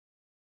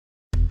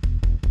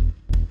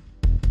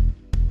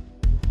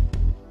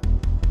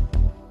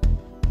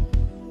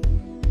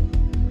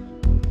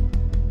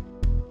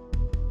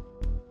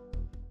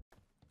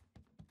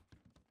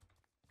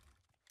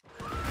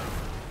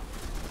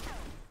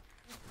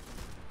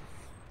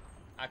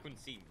I couldn't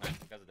see, man,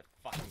 because of the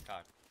fucking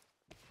car.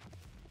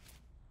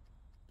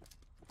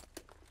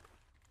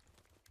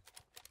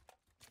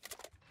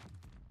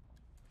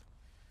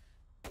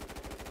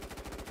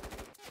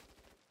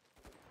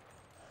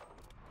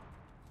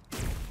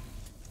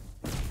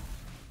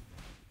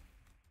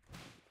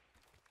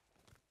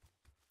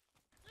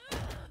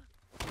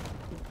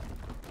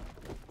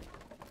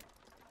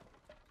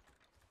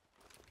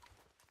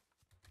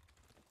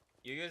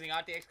 You're using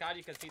RTX card,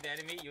 you can see the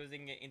enemy.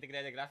 Using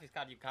integrated graphics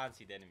card, you can't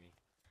see the enemy.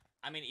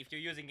 I mean, if you're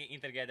using an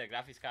integrated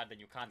graphics card, then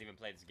you can't even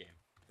play this game,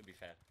 to be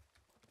fair.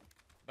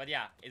 But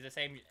yeah, it's the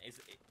same. It's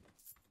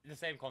the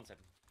same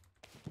concept.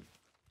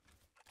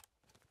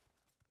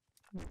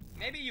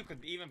 Maybe you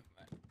could even,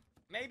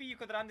 maybe you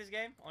could run this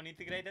game on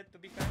integrated. To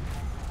be fair,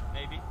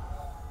 maybe.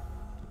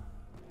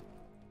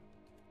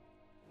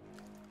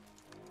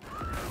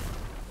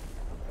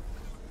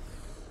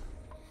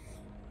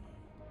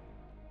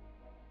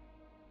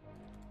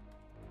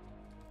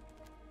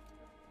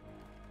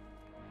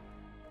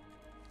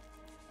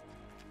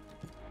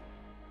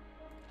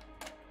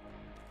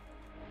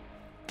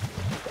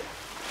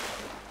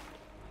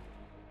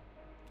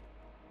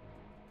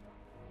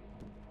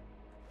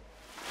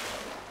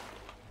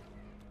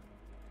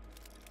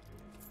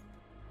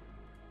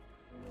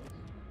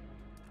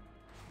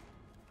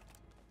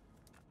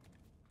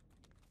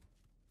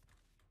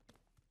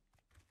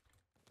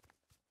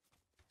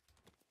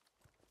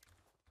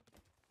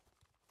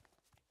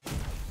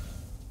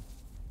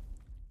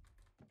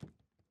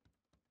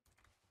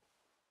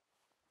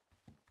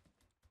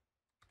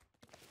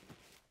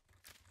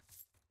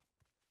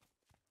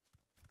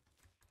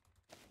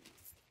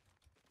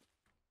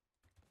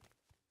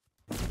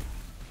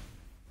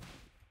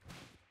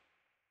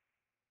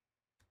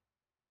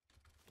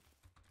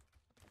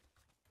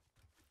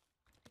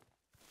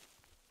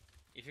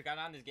 If you can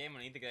run this game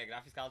on integrated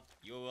graphics card,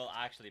 you will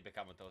actually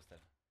become a toaster.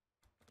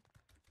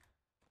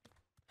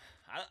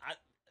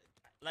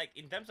 Like,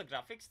 in terms of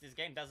graphics, this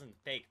game doesn't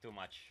take too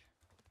much,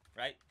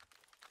 right?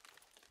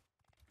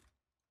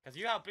 Because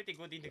you have pretty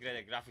good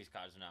integrated graphics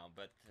cards now,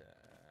 but,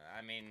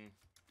 I mean,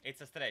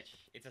 it's a stretch.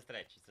 It's a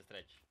stretch. It's a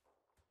stretch.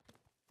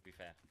 To be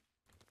fair.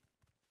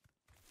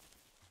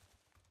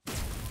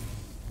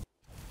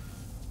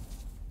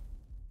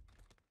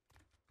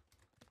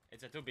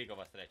 It's a too big of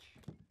a stretch.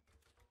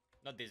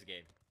 Not this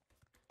game.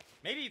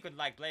 Maybe you could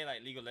like play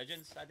like League of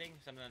Legends, I think,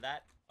 something like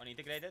that, on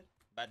integrated,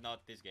 but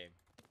not this game.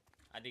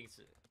 I think it's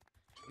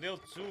a little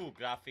too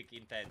graphic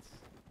intense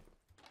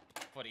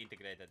for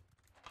integrated.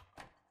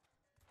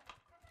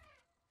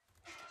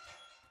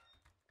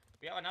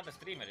 We have another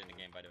streamer in the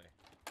game, by the way.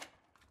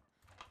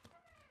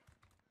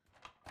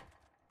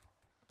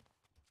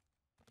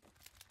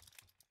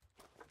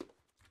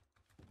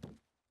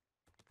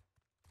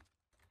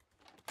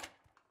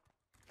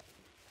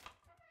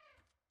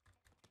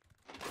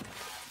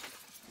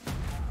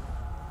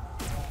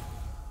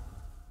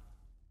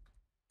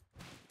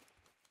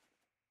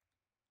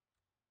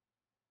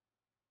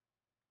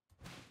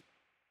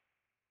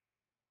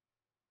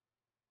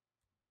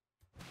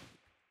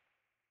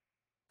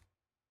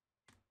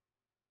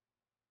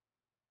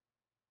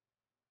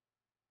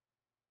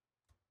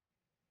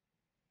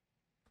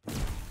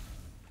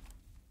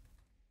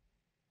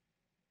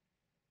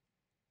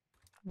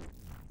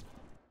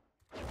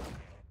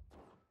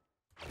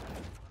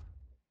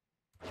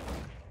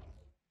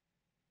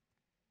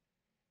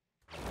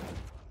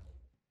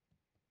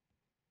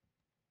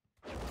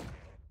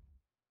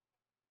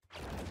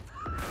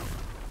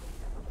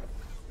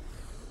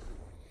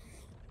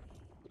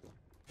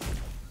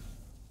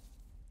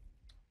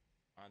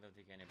 I don't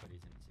think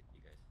anybody's in the city,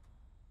 guys.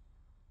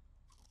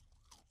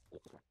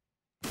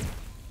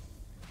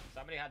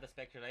 Somebody had the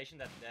speculation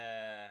that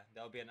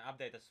there'll be an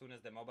update as soon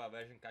as the mobile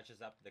version catches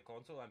up to the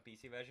console and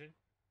PC version.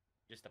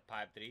 Just a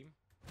pipe dream.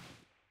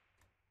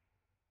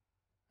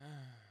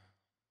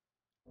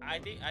 I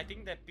think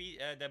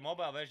the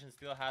mobile version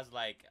still has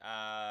like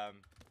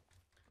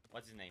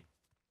what's his name?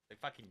 The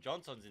fucking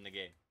Johnson's in the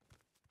game.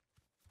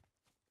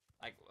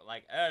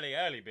 Like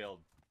early build.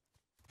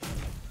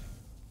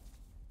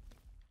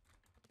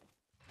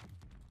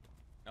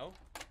 No?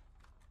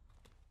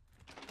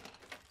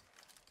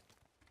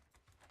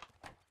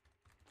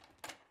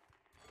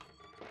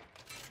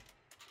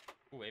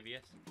 Ooh,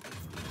 ABS.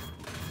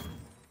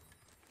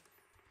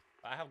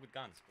 I have good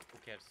guns, but who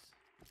cares?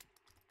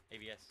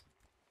 ABS.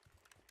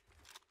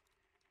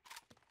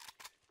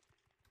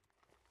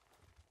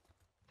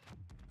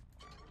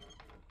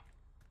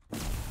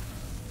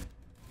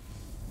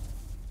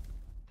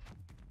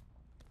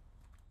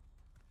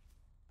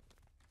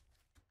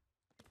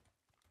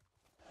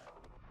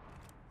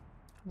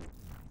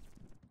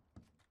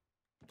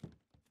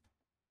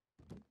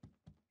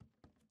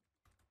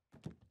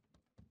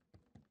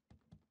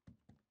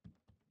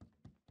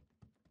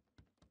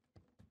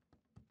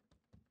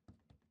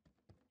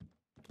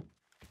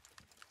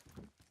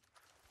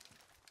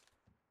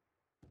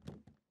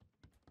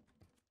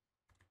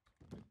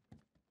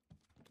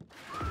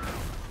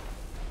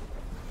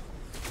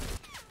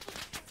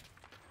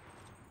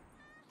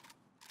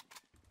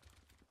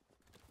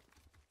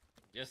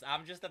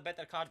 I'm just a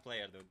better card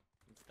player, dude.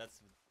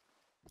 That's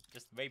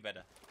just way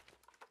better.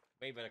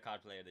 Way better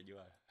card player than you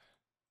are.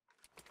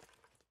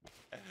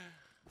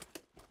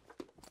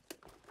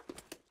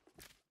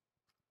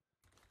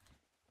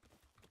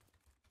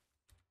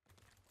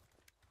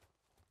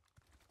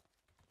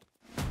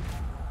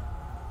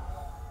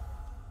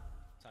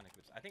 Sun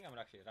Eclipse. I think I'm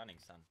actually running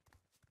Sun.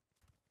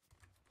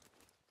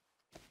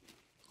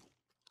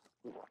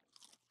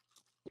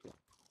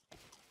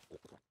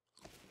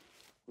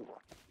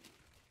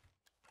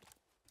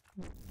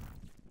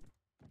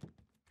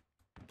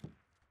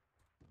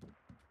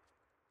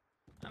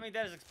 I mean,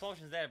 there's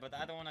explosions there, but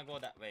I don't want to go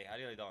that way. I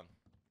really don't.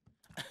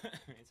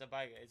 It's a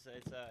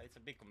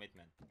big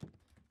commitment to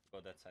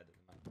go that side of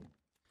the map.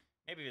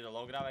 Maybe with a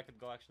low grab I could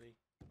go actually.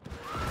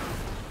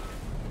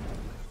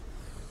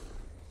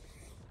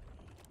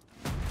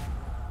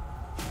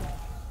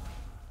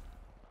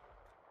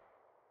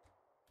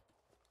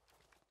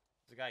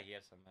 There's a guy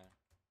here somewhere.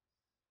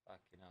 Fuck,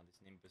 you know, this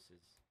Nimbus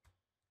is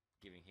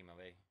giving him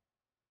away.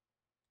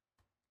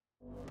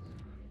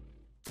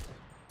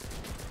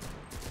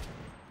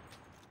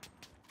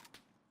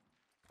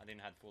 I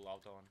didn't have full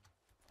auto on.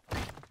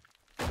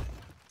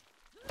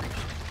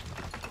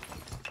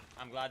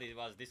 I'm glad it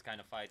was this kind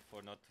of fight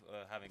for not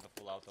having a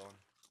full auto on.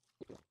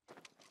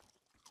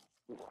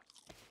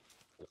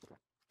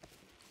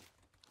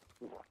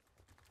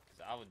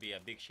 So I would be a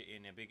big shit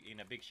in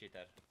a big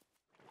shitter.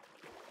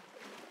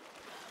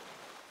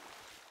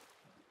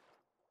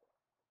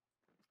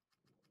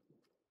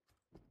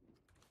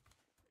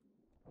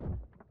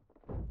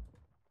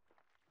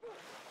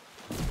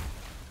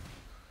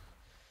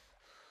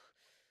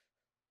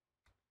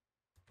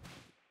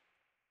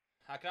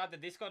 I crowd the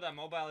Discord and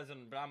mobile is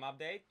on Bram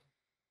update.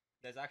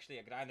 There's actually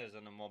a grinders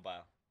on the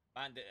mobile.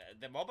 Man,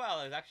 the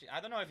mobile is actually,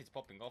 I don't know if it's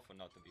popping off or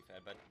not, to be fair,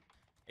 but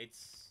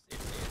it's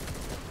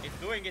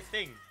doing its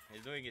thing.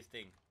 It's doing its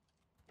thing.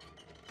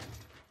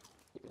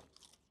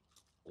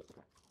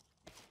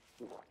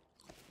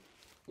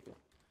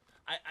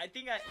 I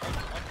think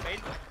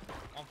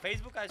on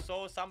Facebook I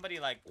saw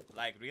somebody like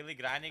really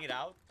grinding it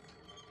out,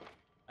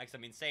 like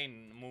some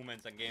insane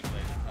movements and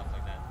gameplays and stuff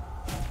like that.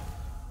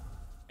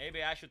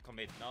 Maybe I should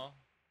commit, no?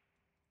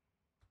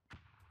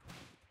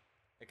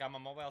 Become a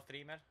mobile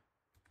streamer?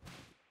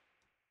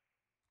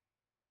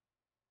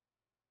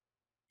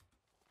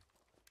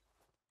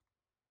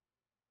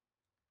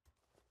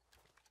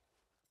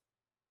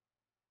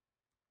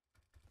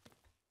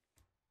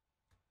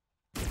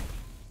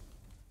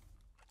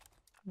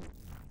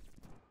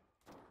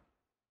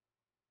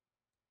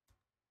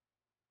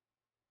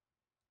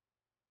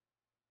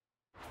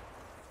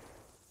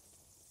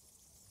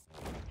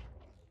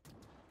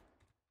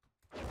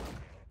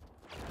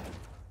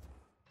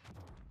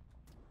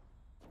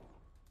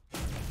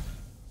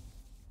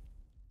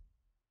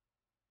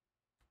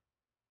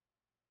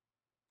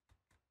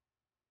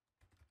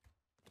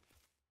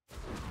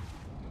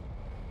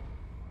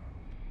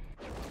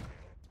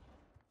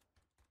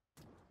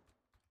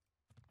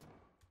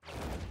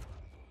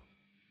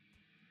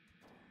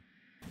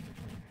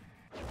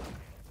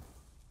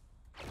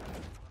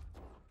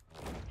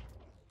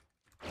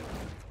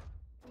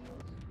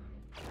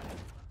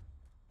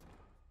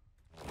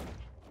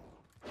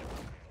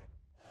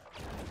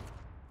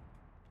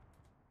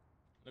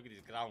 Look at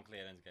this ground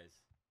clearance, guys.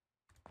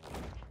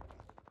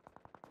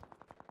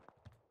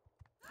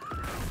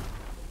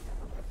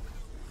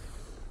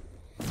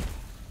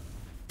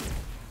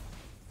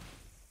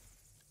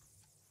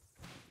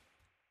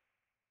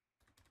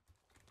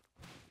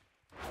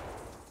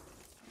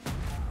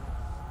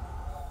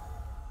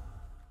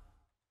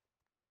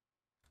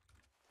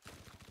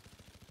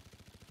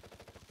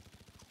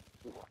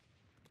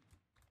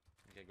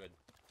 Okay, good.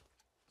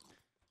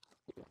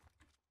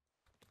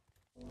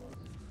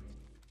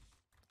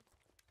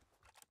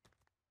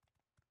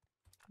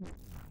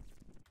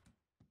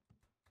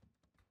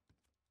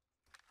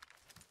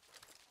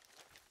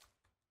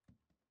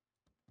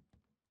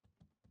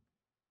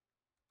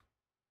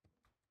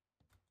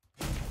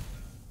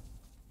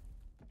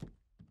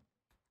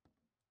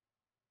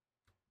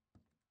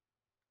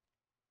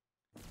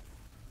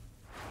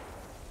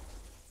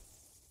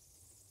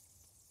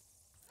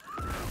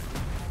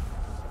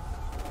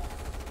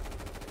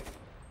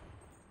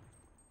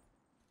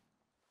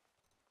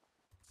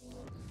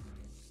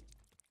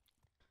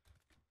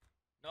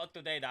 Not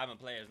today, diamond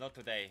players, not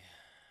today.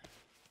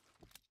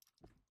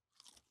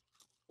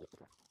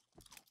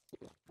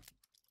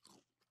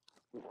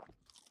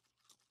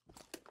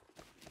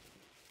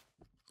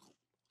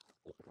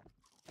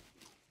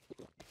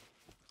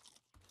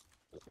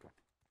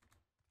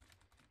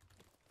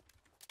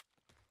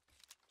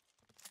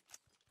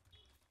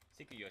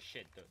 Sick of your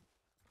shit, dude.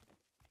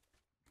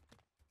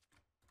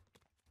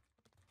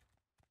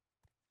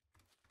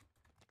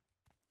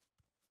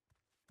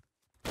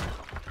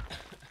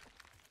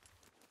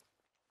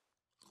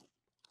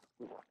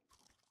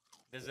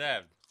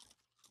 Deserved.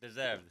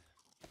 Deserved.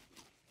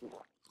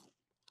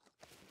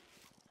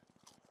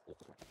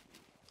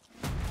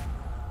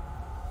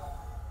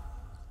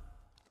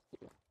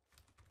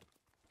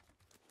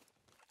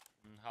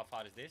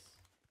 far is this?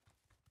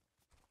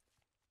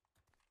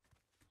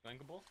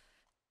 Drinkable?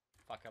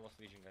 Fuck, I lost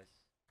vision, guys.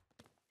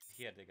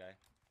 Here, the guy.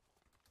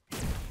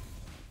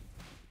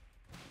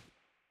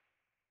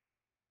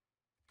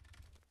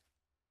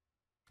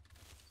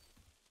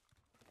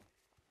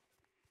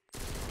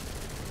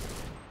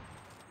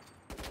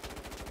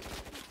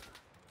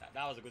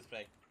 That was a good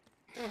spray.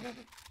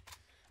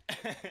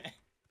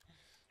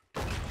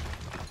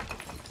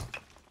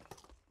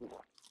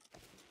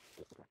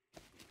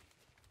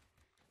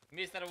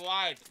 Mr.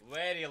 White,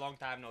 very long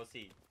time no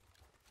see.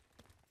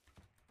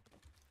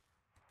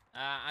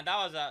 And that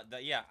was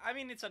yeah. I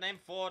mean, it's an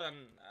M4, and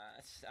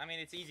I mean,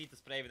 it's easy to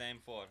spray with an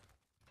M4.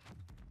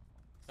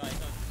 So it's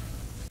not,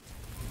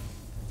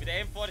 with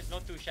the M4, it's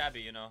not too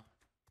shabby, you know.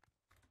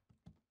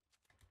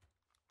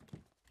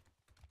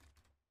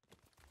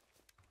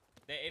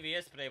 The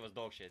ABS spray was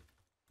dog shit.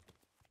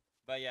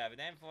 But yeah, with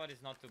the M4,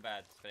 it's not too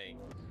bad spraying.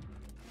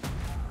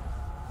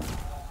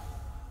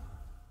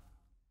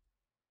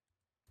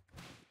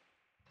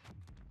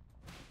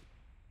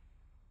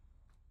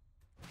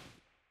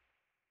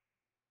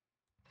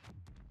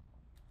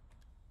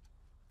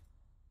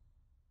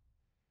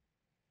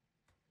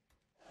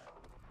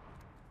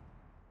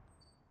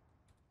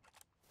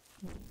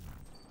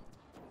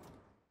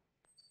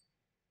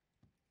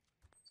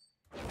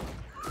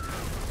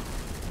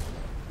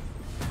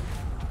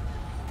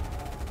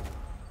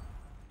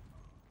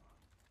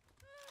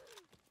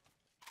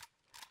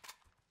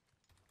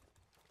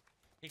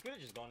 He could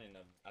have just gone in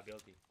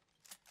ability.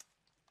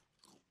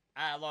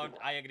 Lord,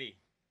 I agree.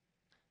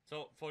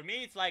 So for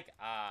me, it's like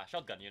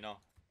shotgun, you know.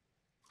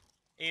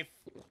 If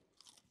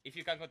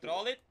you can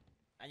control it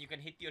and you can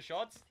hit your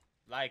shots,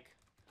 like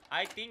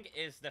I think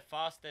is the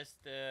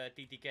fastest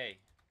TTK,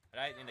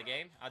 right, in the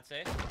game. I'd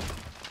say.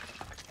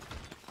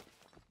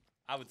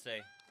 I would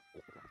say.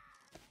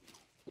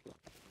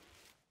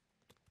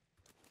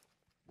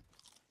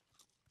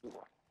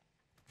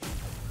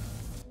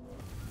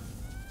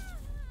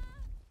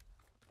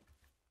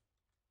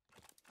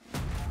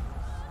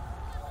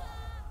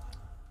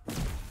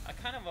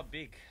 Kind of a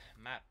big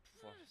map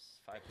for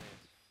 5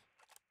 players.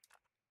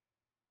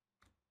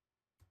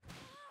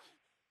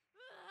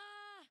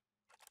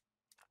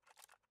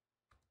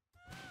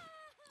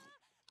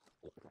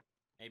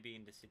 Maybe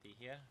in the city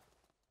here.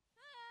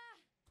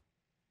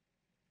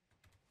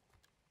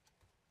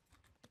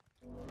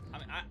 I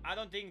mean, I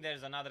don't think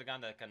there's another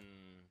gun that can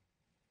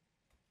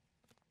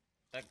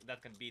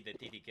beat the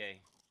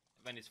TTK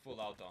when it's full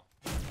auto.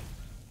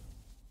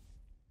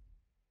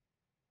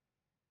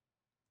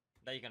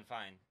 That you can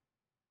find.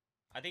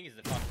 I think it's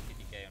the fastest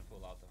TTK on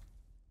full auto.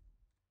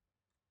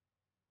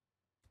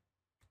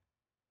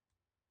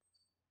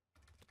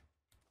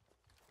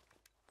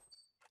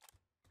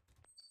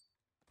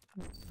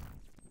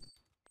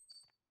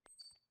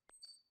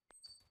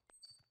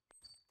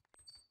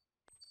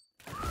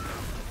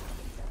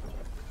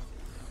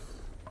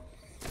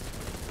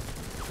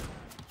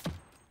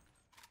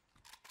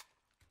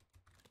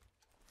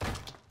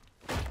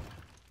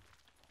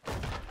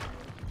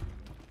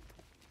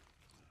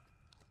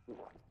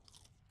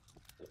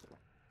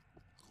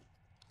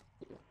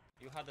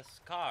 You had a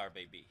scar,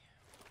 baby.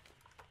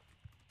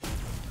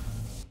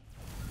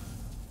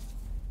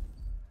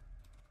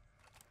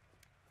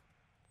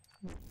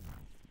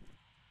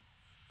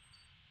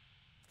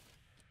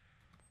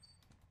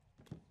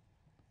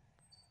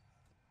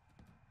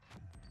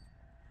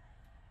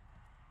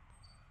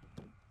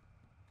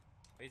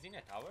 Is he in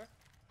a tower?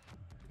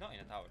 He's not in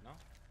a tower, no?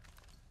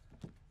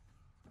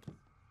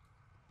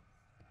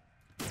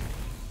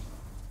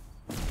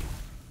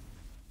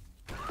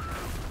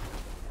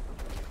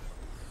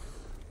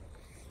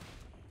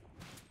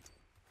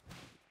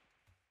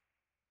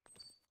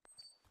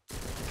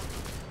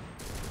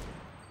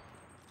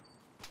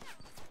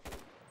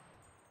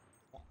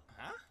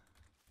 Huh?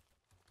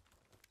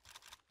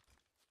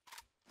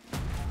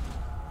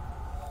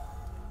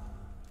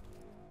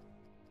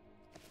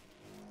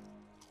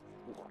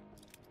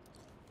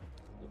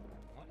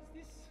 What is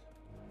this?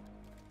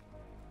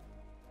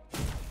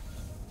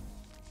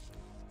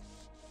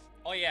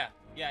 Oh yeah,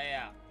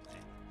 yeah.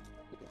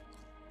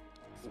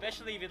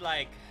 Especially with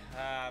like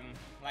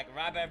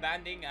rubber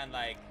banding and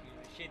like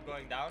shit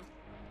going down.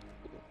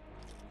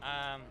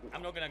 I'm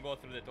not gonna go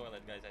through the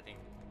toilet, guys, I think.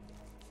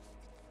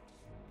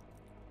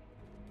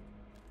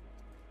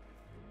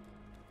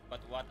 But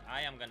what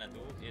I am gonna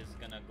do is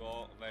gonna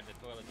go where the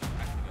toilet is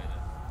activated.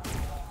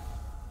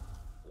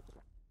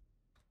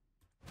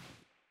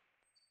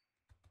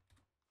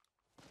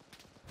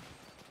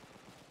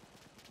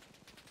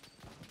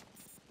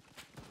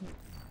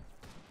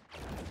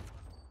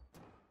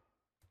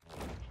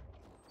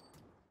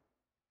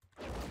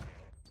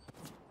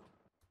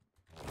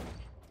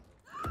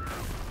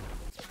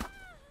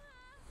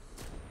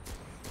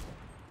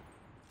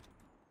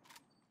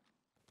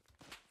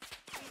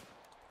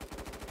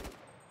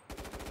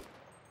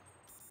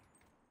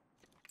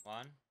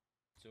 One,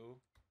 2,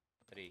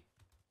 3,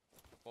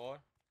 4,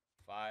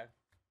 5,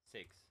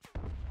 6.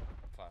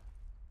 5.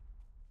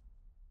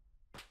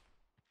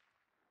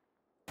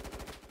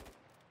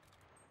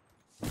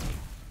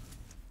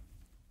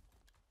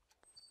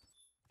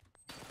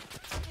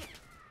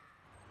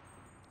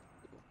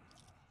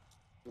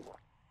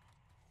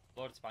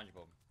 Lord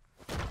SpongeBob.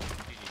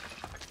 GG.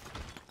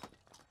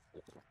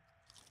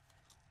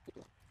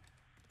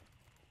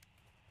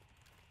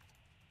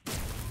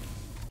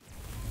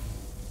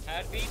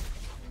 Heartbeat.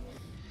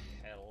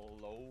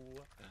 Hello.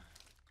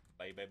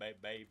 Bye bye bye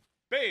bye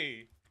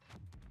bye.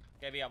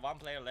 Okay, we have one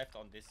player left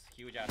on this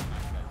huge ass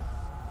map, guys.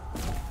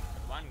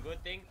 But one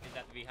good thing is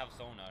that we have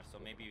sonar, so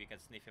maybe we can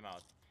sniff him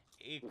out.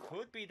 It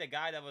could be the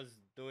guy that was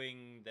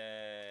doing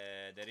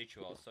the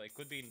ritual, so it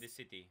could be in this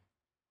city.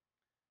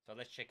 So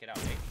let's check it out,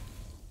 eh?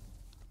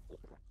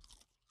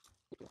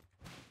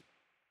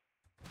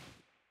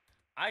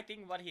 I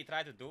think what he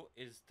tried to do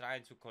is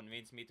trying to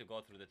convince me to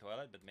go through the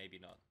toilet, but maybe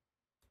not.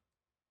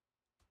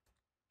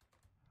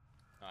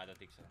 No, I don't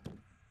think so.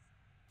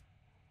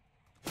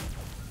 It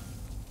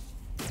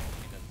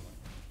doesn't work.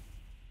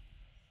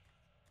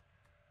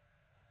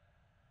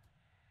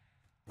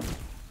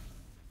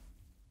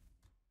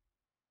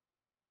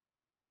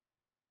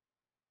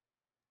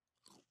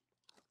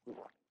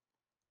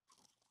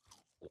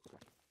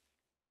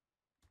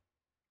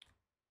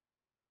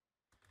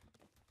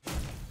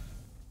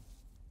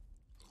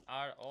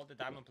 Are all the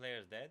diamond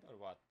players dead or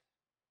what?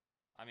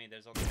 I mean,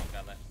 there's only one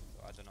guy left, so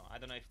I don't know. I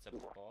don't know if it's a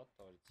bot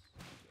or it's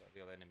a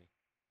real enemy.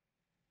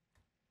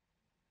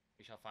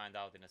 We shall find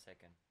out in a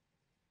second.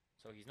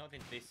 So he's not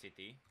in this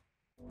city.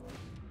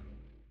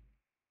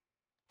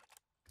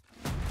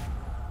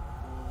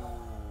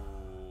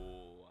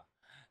 Ooh,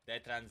 the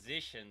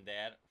transition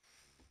there.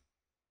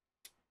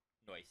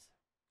 Noise.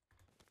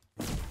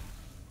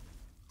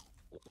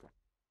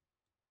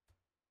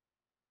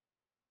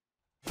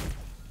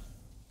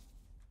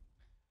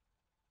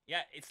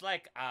 Yeah, it's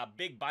like a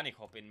big bunny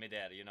hop in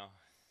midair, you know.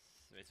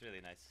 It's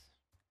really nice.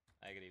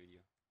 I agree with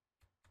you.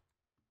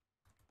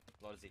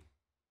 Lorzy.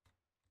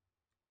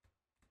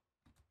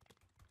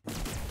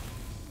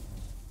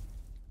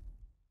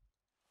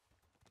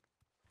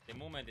 The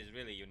movement is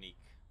really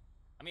unique.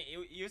 I mean,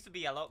 it used to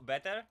be a lot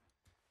better,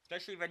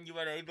 especially when you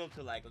were able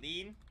to like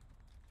lean.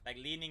 Like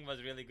leaning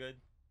was really good.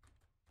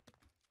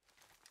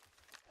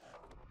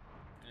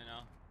 You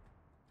know.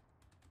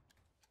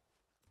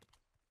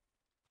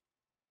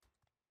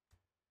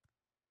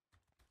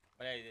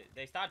 But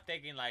they start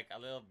taking like a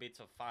little bits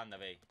of fun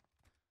away.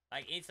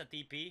 Like insta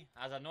TP,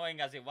 as annoying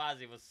as it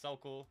was so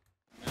cool.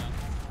 You know?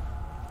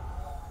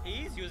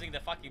 He is using the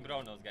fucking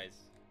Bronos,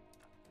 guys.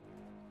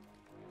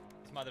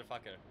 This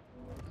motherfucker.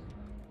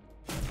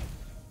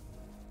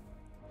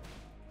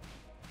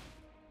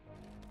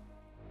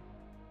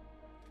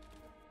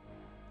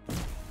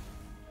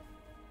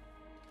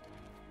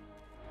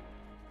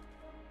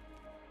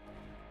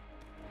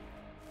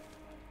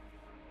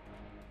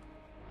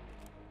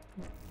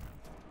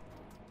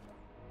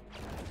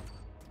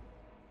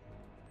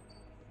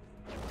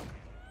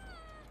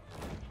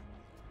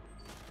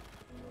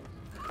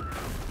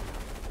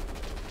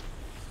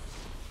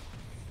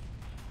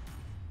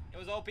 It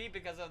was OP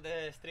because of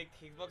the strict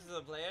hitboxes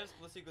of players,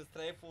 plus you could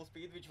stray full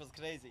speed, which was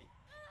crazy.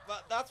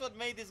 But that's what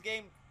made this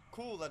game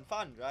cool and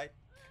fun, right?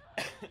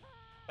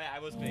 But I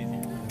was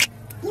crazy.